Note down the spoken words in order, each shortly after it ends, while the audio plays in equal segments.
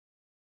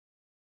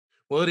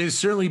Well, it has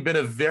certainly been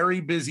a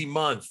very busy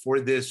month for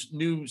this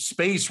new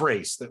space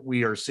race that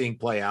we are seeing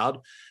play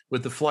out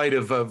with the flight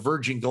of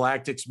Virgin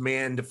Galactic's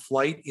manned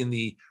flight in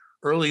the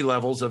early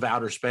levels of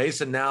outer space,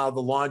 and now the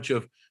launch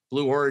of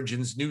Blue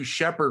Origin's New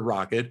Shepard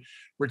rocket.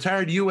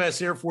 Retired U.S.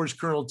 Air Force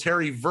Colonel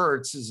Terry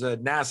Virts is a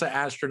NASA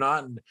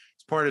astronaut and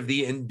is part of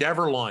the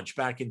Endeavour launch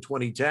back in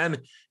 2010.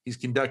 He's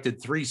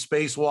conducted 3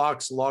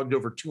 spacewalks, logged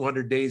over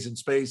 200 days in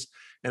space,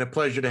 and a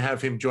pleasure to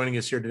have him joining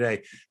us here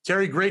today.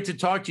 Terry, great to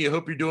talk to you.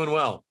 Hope you're doing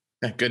well.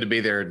 Good to be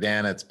there,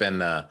 Dan. It's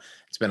been a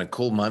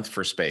cool month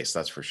for space,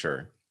 that's for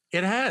sure.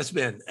 It has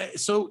been.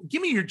 So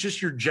give me your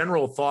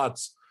general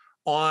thoughts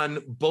on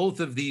both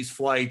of these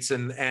flights,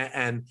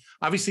 and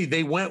obviously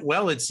they went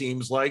well, it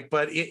seems like,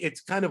 but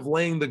it's kind of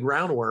laying the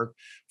groundwork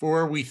for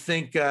where we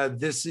think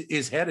this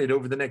is headed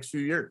over the next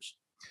few years.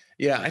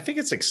 Yeah, I think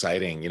it's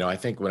exciting. I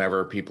think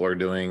whenever people are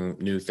doing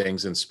new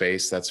things in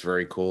space, that's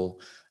very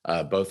cool.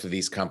 Both of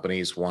these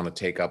companies want to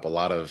take up a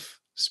lot of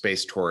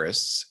space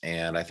tourists,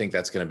 and I think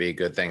that's going to be a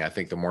good thing. I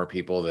think the more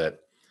people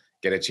that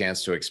get a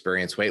chance to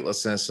experience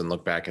weightlessness and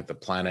look back at the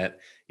planet,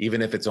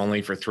 even if it's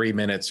only for 3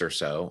 minutes or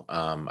so,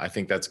 I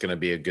think that's going to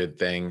be a good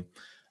thing.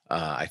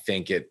 I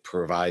think it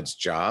provides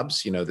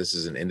jobs. This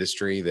is an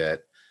industry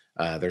that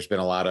there's been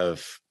a lot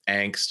of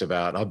angst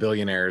about, oh,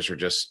 billionaires are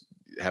just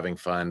having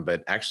fun,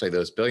 but actually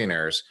those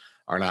billionaires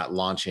are not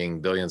launching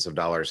billions of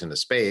dollars into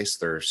space.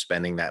 They're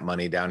spending that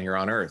money down here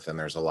on Earth, and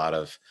there's a lot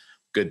of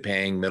good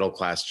paying middle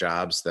class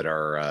jobs that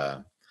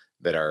are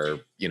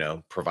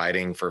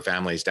providing for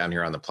families down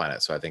here on the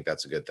planet. So I think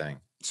that's a good thing.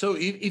 So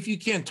if you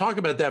can talk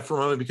about that for a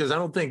moment, because I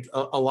don't think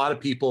a lot of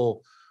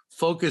people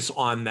focus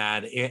on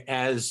that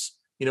as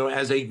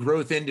as a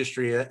growth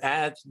industry,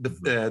 at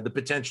the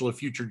potential of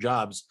future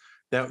jobs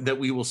that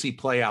we will see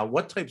play out.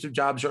 What types of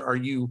jobs are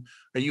you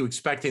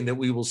expecting that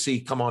we will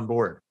see come on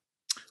board?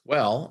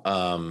 Well,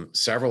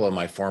 several of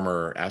my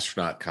former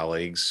astronaut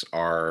colleagues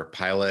are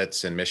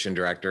pilots and mission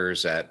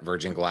directors at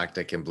Virgin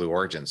Galactic and Blue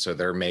Origin. So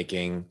they're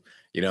making,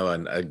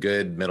 a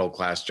good middle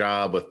class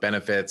job with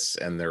benefits,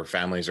 and their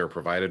families are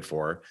provided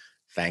for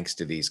thanks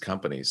to these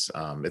companies.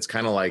 It's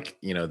kind of like,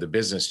 the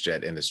business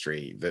jet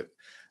industry, that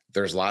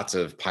there's lots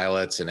of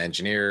pilots and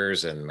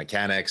engineers and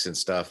mechanics and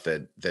stuff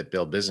that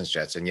build business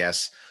jets. And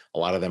yes, a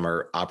lot of them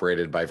are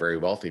operated by very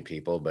wealthy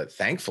people, but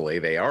thankfully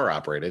they are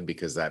operated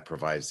because that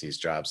provides these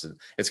jobs. And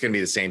it's going to be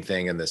the same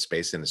thing in the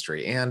space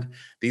industry. And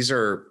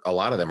a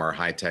lot of them are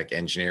high-tech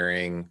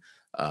engineering,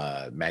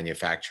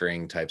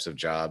 manufacturing types of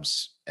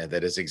jobs. And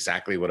that is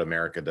exactly what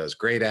America does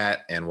great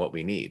at and what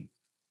we need.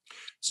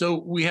 So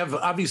we have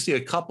obviously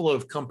a couple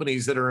of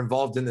companies that are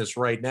involved in this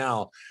right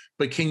now,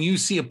 but can you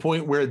see a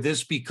point where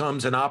this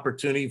becomes an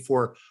opportunity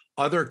for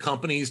other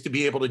companies to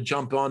be able to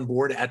jump on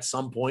board at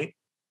some point?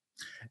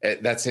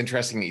 That's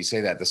interesting that you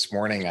say that. This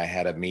morning, I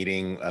had a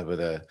meeting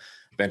with a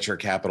venture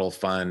capital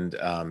fund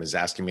is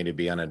asking me to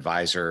be an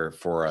advisor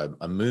for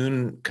a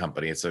moon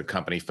company. It's a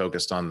company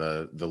focused on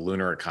the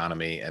lunar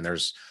economy, and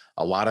there's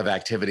a lot of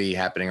activity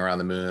happening around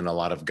the moon, a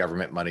lot of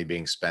government money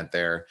being spent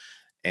there,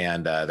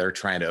 and they're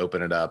trying to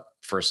open it up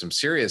for some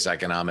serious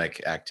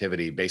economic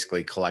activity,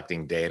 basically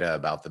collecting data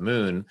about the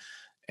moon.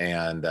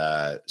 And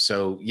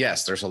so,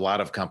 yes, there's a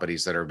lot of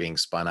companies that are being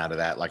spun out of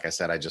that. Like I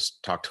said, I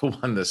just talked to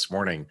one this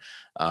morning,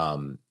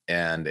 and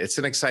it's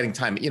an exciting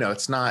time.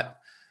 It's not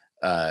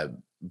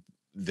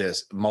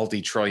this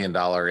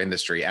multi-trillion-dollar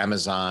industry.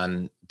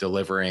 Amazon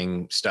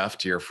delivering stuff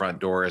to your front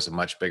door is a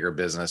much bigger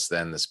business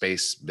than the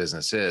space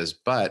business is,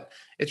 but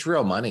it's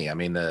real money. I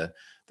mean, the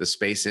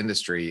space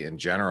industry in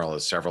general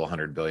is several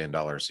 $100 billion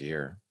a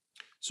year.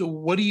 So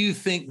what do you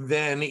think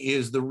then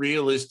is the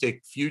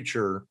realistic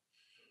future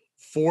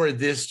for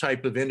this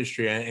type of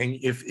industry? And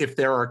if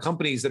there are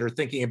companies that are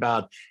thinking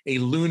about a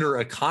lunar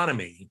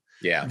economy,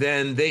 yeah,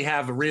 then they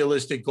have a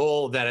realistic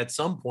goal that at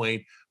some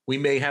point we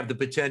may have the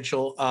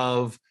potential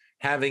of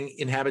having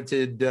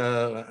inhabited,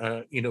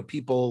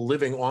 people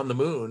living on the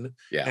moon,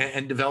 yeah,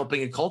 and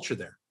developing a culture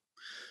there.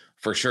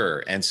 For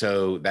sure. And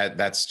so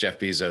that's Jeff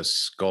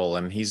Bezos' goal,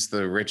 and he's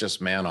the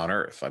richest man on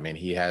earth. I mean,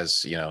 he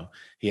has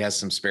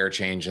some spare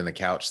change in the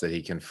couch that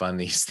he can fund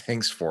these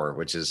things for,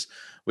 which is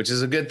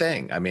a good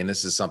thing. I mean,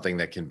 this is something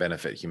that can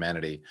benefit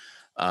humanity.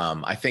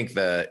 I think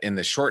in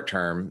the short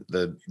term,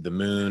 the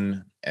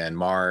moon and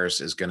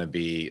Mars is going to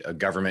be a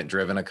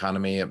government-driven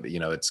economy.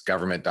 It's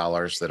government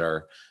dollars that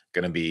are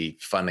going to be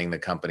funding the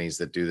companies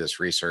that do this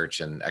research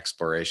and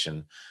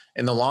exploration.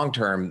 In the long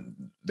term,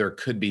 there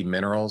could be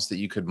minerals that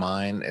you could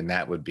mine, and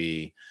that would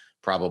be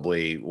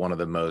probably one of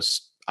the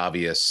most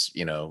obvious,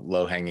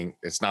 low-hanging.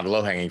 It's not a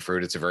low-hanging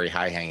fruit; it's a very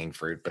high-hanging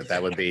fruit. But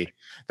that would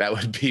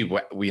be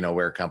what,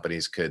 where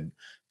companies could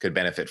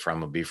benefit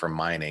from, would be from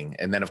mining.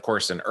 And then, of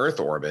course, in Earth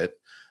orbit,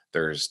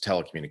 there's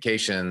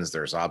telecommunications,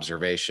 there's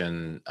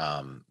observation,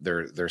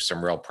 there's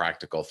some real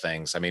practical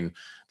things. I mean,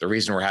 the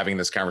reason we're having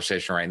this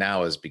conversation right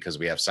now is because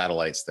we have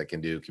satellites that can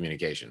do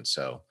communication.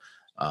 So,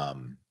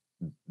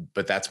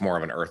 but that's more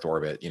of an Earth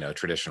orbit,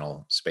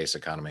 traditional space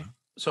economy.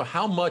 So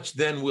how much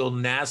then will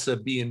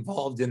NASA be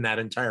involved in that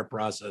entire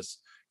process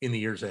in the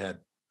years ahead?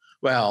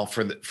 Well,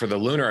 for the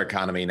lunar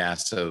economy,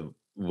 NASA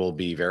will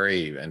be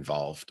very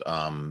involved.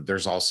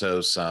 There's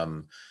also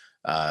some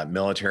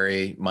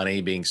military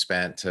money being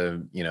spent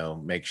to,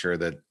 make sure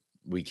that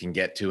we can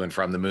get to and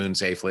from the moon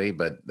safely.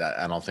 But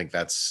I don't think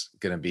that's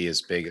going to be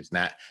as big as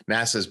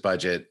NASA's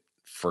budget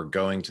for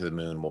going to the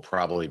moon will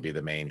probably be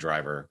the main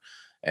driver.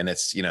 And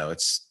it's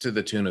to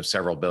the tune of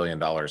several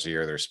 $billions a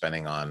year they're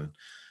spending on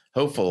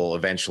hopeful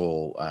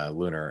eventual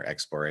lunar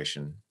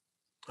exploration.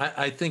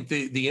 I think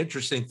the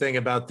interesting thing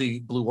about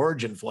the Blue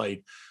Origin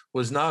flight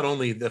was not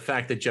only the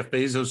fact that Jeff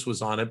Bezos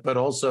was on it, but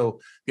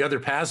also the other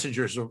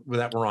passengers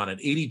that were on it.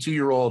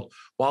 82-year-old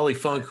Wally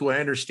Funk, who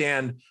I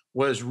understand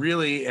was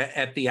really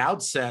at the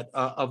outset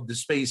of the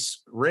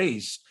space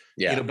race,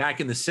 Yeah. back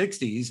in the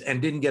 60s,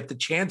 and didn't get the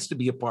chance to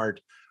be a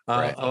part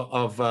Right.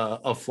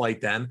 of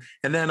flight then.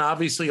 And then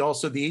obviously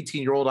also the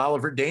 18-year-old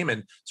Oliver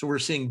Damon. So we're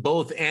seeing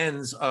both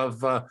ends of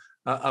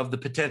the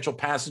potential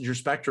passenger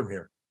spectrum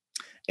here.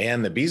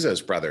 And the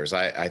Bezos brothers,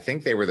 I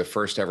think they were the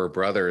first ever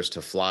brothers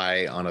to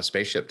fly on a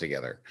spaceship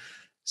together.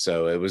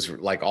 So it was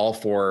like all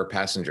four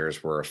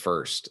passengers were a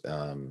first,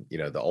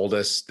 the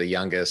oldest, the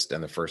youngest,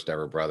 and the first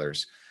ever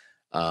brothers.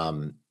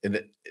 And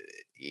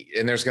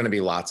there's going to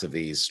be lots of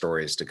these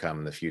stories to come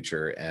in the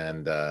future.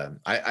 And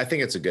I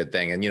think it's a good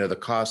thing. And, the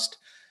cost,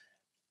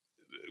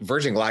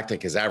 Virgin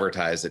Galactic is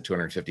advertised at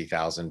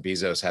 250,000.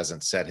 Bezos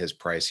hasn't set his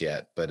price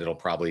yet, but it'll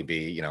probably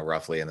be,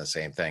 roughly in the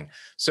same thing.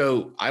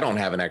 So I don't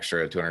have an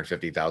extra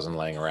 250,000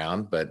 laying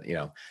around, but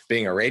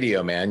being a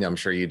radio man, I'm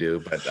sure you do.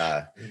 But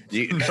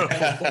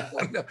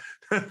no.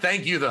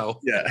 Thank you, though.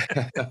 Yeah.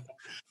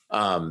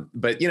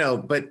 But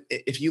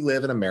if you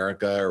live in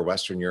America or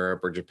Western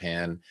Europe or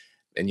Japan,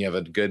 and you have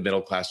a good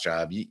middle class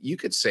job, you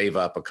could save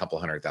up a couple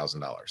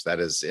 $100,000. That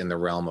is in the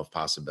realm of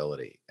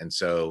possibility. And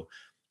so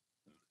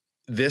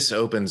this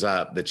opens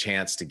up the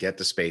chance to get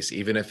to space,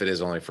 even if it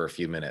is only for a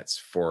few minutes,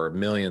 for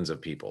millions of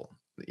people,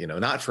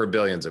 not for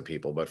billions of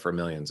people, but for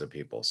millions of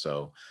people.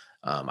 So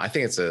I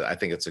think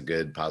it's a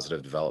good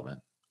positive development.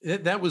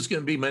 That was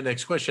going to be my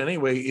next question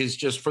anyway, is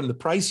just from the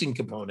pricing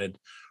component.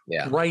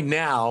 Yeah. Right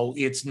now,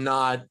 it's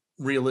not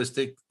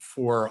realistic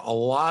for a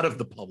lot of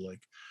the public.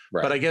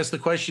 Right. But I guess the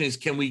question is,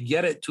 can we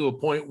get it to a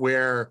point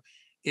where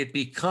it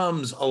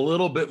becomes a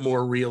little bit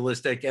more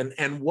realistic?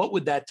 And what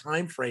would that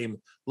time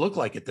frame look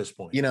like at this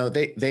point?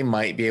 They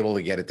might be able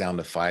to get it down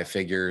to five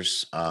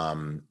figures.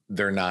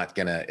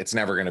 It's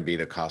never gonna be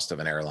the cost of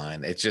an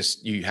airline. It's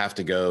just, you have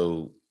to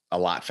go a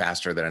lot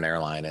faster than an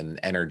airline, and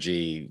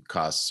energy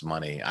costs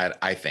money,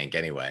 I think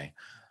anyway.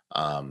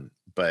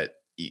 But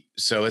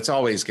so it's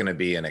always going to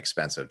be an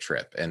expensive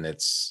trip, and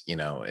it's,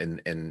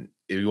 and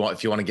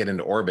if you want to get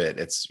into orbit,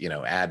 it's,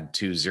 add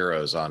 2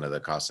 zeros onto the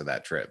cost of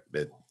that trip.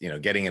 But,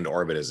 getting into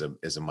orbit is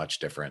a much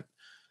different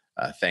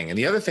thing. And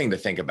the other thing to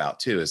think about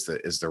too is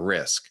the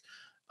risk.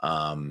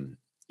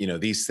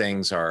 These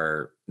things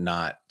are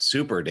not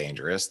super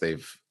dangerous.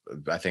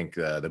 I think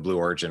the Blue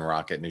Origin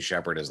rocket, New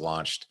Shepard, has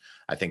launched,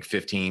 I think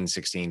 15,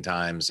 16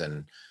 times.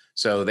 And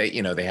so they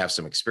have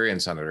some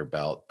experience under their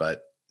belt,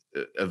 but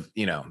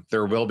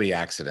there will be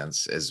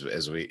accidents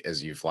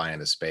as you fly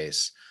into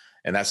space.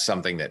 And that's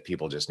something that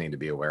people just need to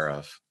be aware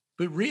of.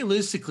 But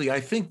realistically,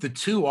 I think the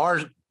two are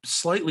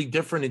slightly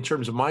different in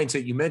terms of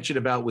mindset. You mentioned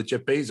about with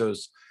Jeff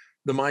Bezos,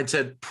 the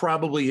mindset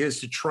probably is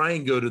to try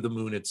and go to the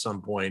moon at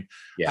some point.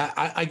 Yeah.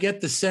 I get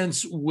the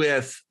sense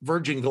with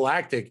Virgin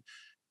Galactic,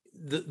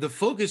 the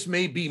focus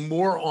may be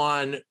more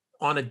on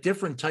a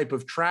different type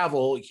of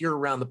travel here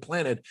around the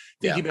planet,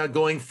 thinking about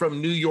going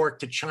from New York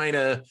to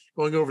China,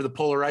 going over the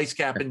polar ice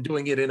cap and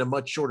doing it in a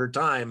much shorter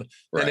time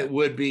than it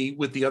would be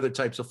with the other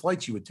types of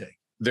flights you would take.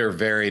 They're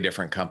very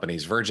different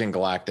companies. Virgin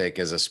Galactic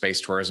is a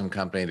space tourism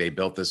company. They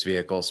built this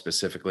vehicle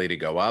specifically to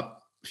go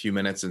up a few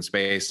minutes in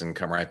space and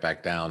come right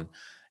back down.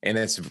 And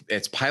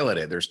it's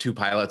piloted. There's 2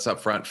 pilots up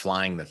front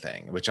flying the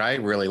thing, which I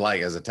really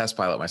like. As a test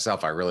pilot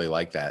myself, I really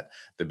like that.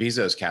 The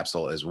Bezos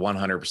capsule is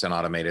 100%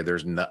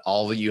 automated.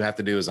 All that you have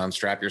to do is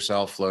unstrap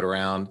yourself, float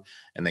around,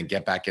 and then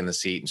get back in the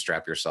seat and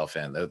strap yourself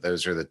in.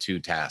 Those are the 2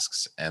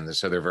 tasks. And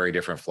so they're very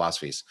different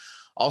philosophies.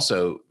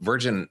 Also,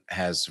 Virgin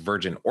has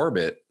Virgin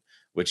Orbit,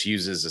 which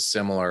uses a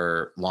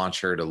similar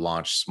launcher to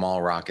launch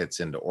small rockets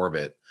into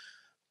orbit.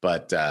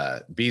 But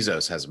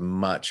Bezos has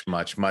much,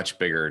 much, much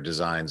bigger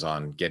designs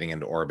on getting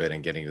into orbit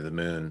and getting to the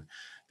moon.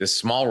 This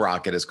small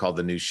rocket is called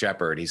the New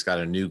Shepard. He's got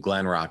a New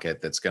Glenn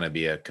rocket that's going to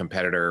be a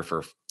competitor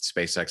for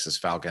SpaceX's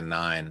Falcon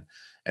 9.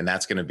 And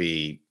that's going to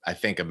be, I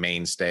think, a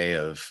mainstay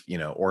of,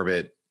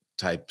 orbit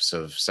types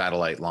of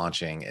satellite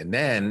launching. And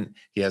then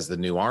he has the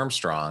New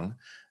Armstrong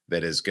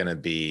that is going to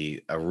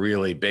be a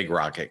really big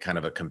rocket, kind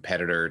of a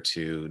competitor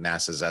to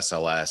NASA's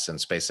SLS and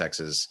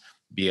SpaceX's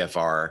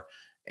BFR.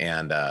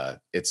 And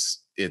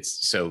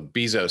so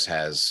Bezos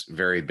has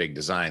very big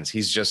designs.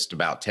 He's just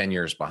about 10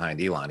 years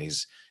behind Elon.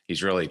 He's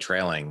really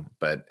trailing,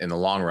 but in the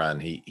long run,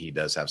 he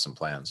does have some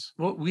plans.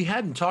 Well, we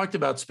hadn't talked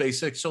about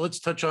SpaceX, so let's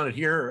touch on it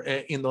here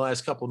in the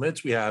last couple of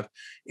minutes we have,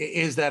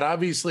 is that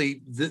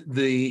obviously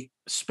the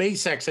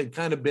SpaceX had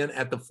kind of been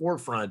at the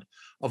forefront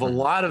of a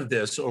lot of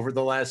this over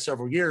the last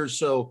several years.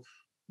 So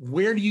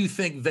Where do you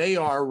think they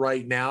are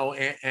right now?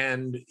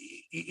 And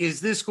is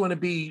this going to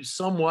be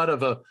somewhat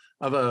of a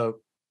I don't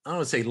want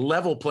to say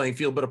level playing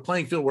field, but a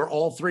playing field where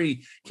all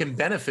three can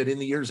benefit in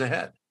the years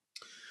ahead?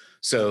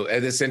 So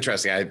it's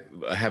interesting.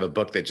 I have a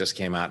book that just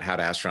came out, How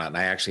to Astronaut, and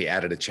I actually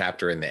added a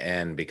chapter in the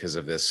end because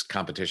of this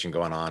competition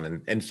going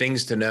on and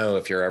things to know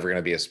if you're ever going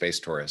to be a space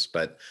tourist.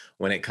 But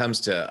when it comes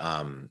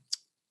to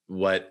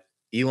what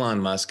Elon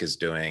Musk is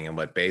doing and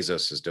what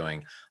Bezos is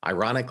doing,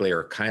 ironically,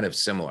 are kind of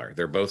similar.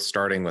 They're both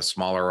starting with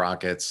smaller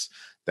rockets.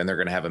 Then they're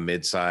going to have a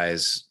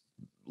mid-size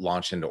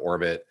launch into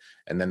orbit.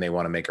 And then they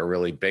want to make a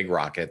really big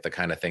rocket, the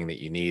kind of thing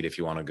that you need if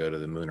you want to go to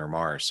the moon or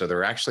Mars. So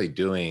they're actually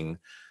doing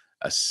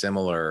a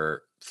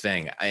similar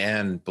thing.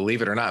 And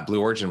believe it or not, Blue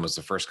Origin was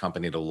the first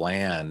company to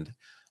land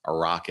a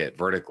rocket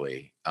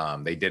vertically.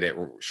 They did it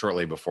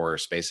shortly before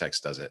SpaceX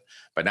does it,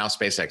 but now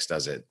SpaceX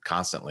does it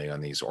constantly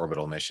on these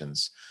orbital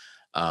missions.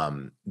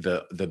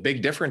 The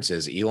big difference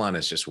is Elon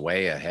is just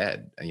way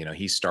ahead. You know,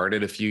 he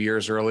started a few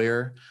years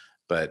earlier,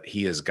 but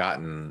he has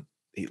gotten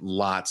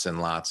lots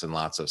and lots and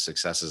lots of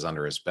successes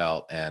under his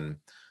belt. And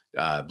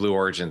Blue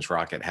Origin's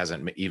rocket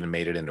hasn't even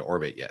made it into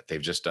orbit yet.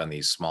 They've just done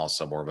these small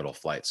suborbital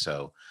flights.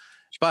 So,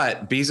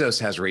 but Bezos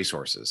has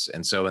resources.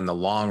 And so in the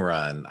long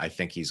run, I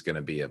think he's going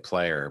to be a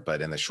player.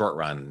 But in the short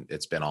run,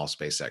 it's been all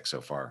SpaceX so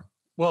far.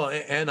 Well,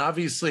 and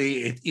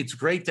obviously it's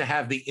great to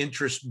have the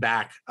interest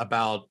back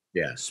about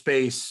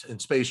space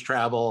and space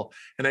travel.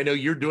 And I know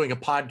you're doing a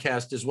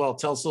podcast as well.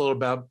 Tell us a little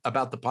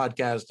about the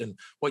podcast and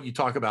what you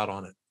talk about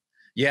on it.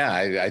 Yeah,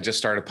 I just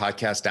started a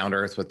podcast, Down to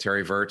Earth with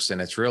Terry Virts,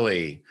 and it's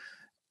really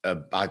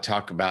I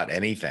talk about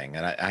anything.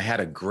 And I had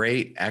a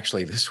great,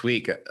 actually this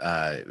week,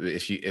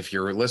 if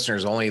your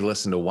listeners only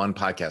listen to one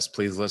podcast,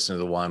 please listen to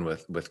the one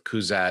with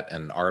Kuzat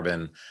and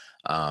Arben.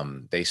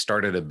 They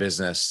started a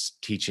business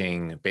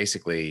teaching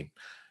basically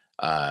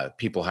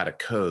people how to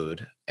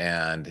code.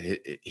 And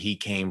he's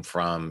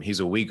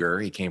a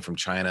Uyghur. He came from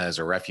China as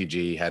a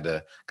refugee,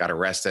 got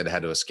arrested,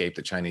 had to escape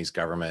the Chinese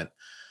government.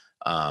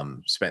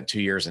 Spent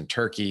 2 years in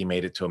Turkey,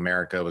 made it to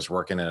America, was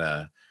working in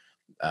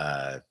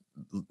a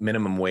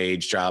minimum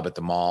wage job at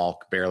the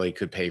mall, barely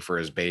could pay for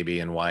his baby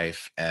and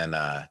wife. And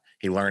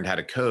he learned how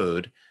to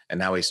code. And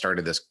now he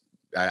started this.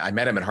 I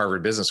met him at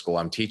Harvard Business School.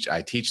 I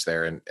teach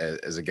there and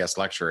as a guest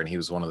lecturer, and he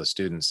was one of the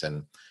students.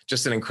 And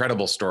just an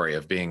incredible story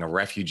of being a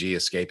refugee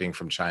escaping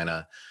from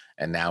China.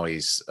 And now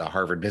he's a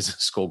Harvard Business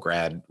School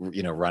grad,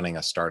 running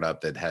a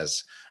startup that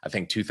has, I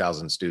think,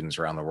 2,000 students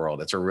around the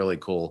world. It's a really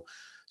cool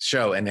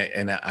show.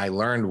 And I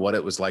learned what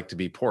it was like to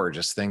be poor,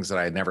 just things that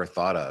I had never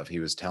thought of. He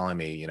was telling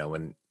me,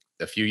 when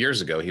a few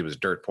years ago he was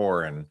dirt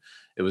poor, and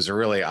it was a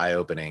really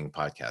eye-opening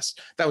podcast.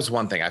 That was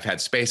one thing. I've had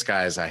space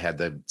guys. I had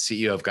the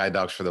CEO of Guide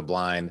Dogs for the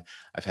Blind.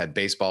 I've had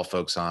baseball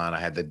folks on. I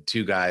had the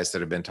two guys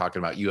that have been talking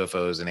about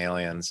UFOs and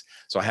aliens.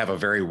 So I have a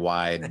very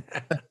wide,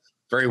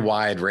 very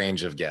wide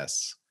range of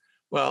guests.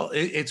 Well,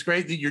 it's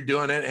great that you're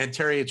doing it. And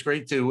Terry, it's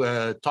great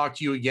to talk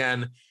to you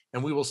again.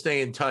 And we will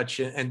stay in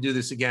touch and do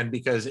this again,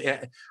 because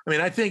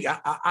I think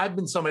I've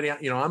been somebody,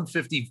 I'm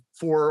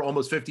 54,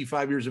 almost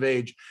 55 years of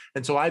age.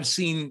 And so I've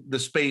seen the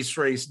space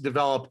race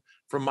develop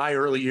from my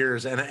early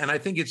years. And I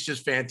think it's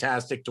just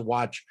fantastic to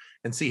watch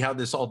and see how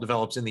this all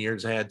develops in the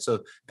years ahead.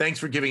 So thanks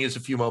for giving us a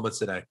few moments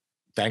today.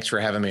 Thanks for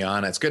having me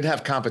on. It's good to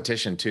have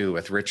competition too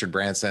with Richard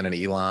Branson and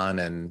Elon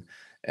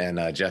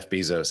and Jeff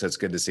Bezos. It's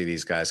good to see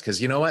these guys, because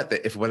you know what?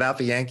 If without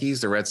the Yankees,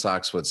 the Red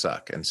Sox would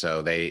suck. And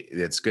so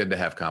it's good to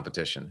have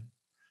competition.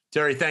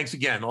 Terry, thanks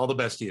again. All the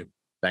best to you.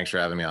 Thanks for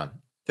having me on.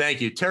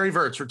 Thank you. Terry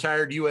Virts,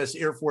 retired U.S.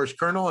 Air Force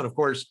colonel, and of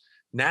course,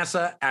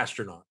 NASA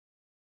astronaut.